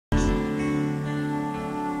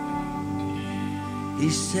He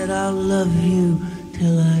said, I'll love you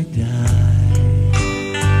till I die.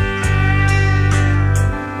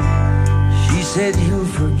 She said, you'll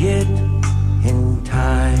forget in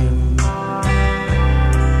time.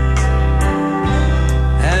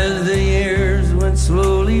 As the years went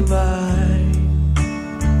slowly by,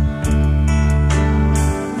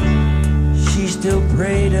 she still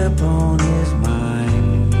preyed upon his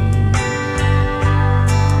mind.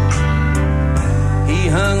 He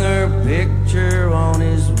hung her picture on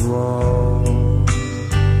his wall,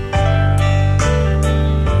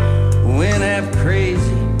 went half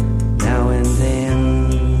crazy now and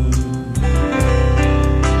then.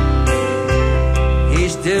 He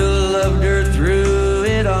still loved her through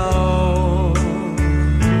it all,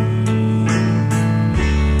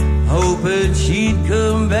 hoping she'd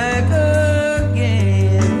come back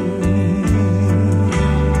again.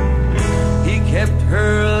 He kept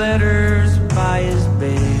her letters by his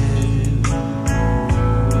bed,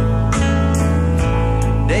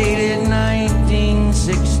 dated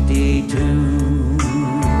 1962.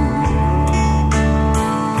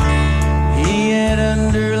 He had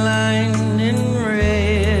underlined in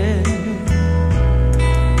red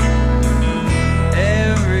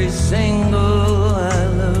every single I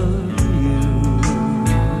love you.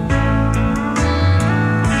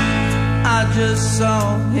 I just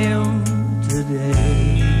saw him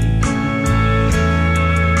today.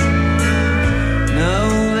 No,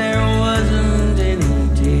 there wasn't any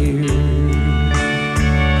tears.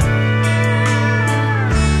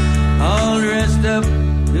 All dressed up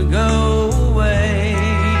to go away.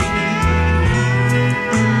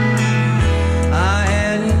 I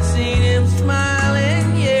hadn't seen him smile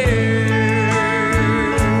in years.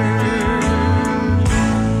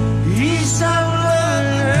 He stopped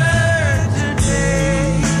loving her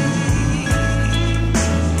today.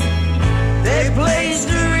 They placed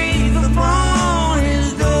a wreath upon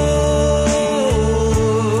his door,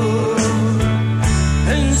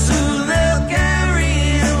 and soon they'll carry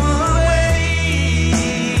him away.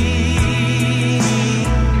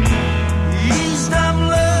 He stopped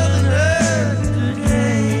loving her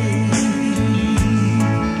today.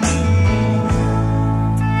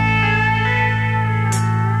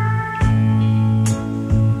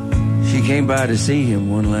 She came by to see him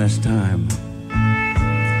one last time.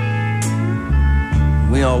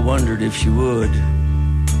 We all wondered if she would.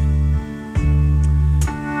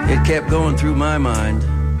 It kept going through my mind.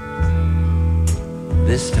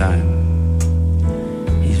 This time,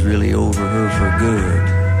 he's really over her for good.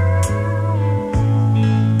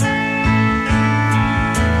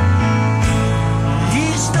 He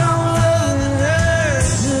stopped loving her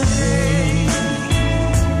today.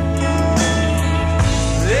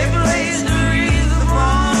 They placed a wreath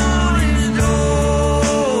upon his door,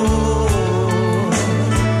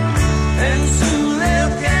 and soon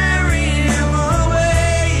they'll carry him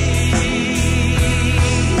away.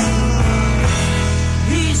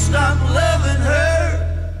 He stopped loving her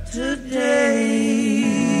today.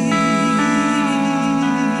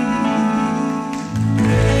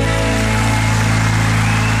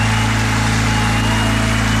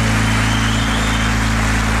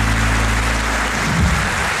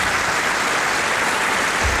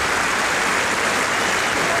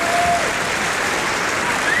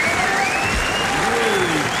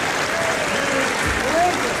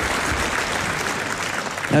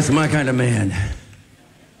 That's my kind of man.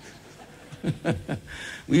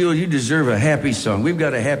 You deserve a happy song. We've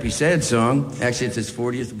got a happy, sad song. Actually, it's his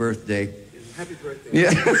 40th birthday. Happy birthday.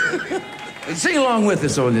 Yeah. Sing along with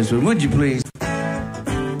us on this one, would you please?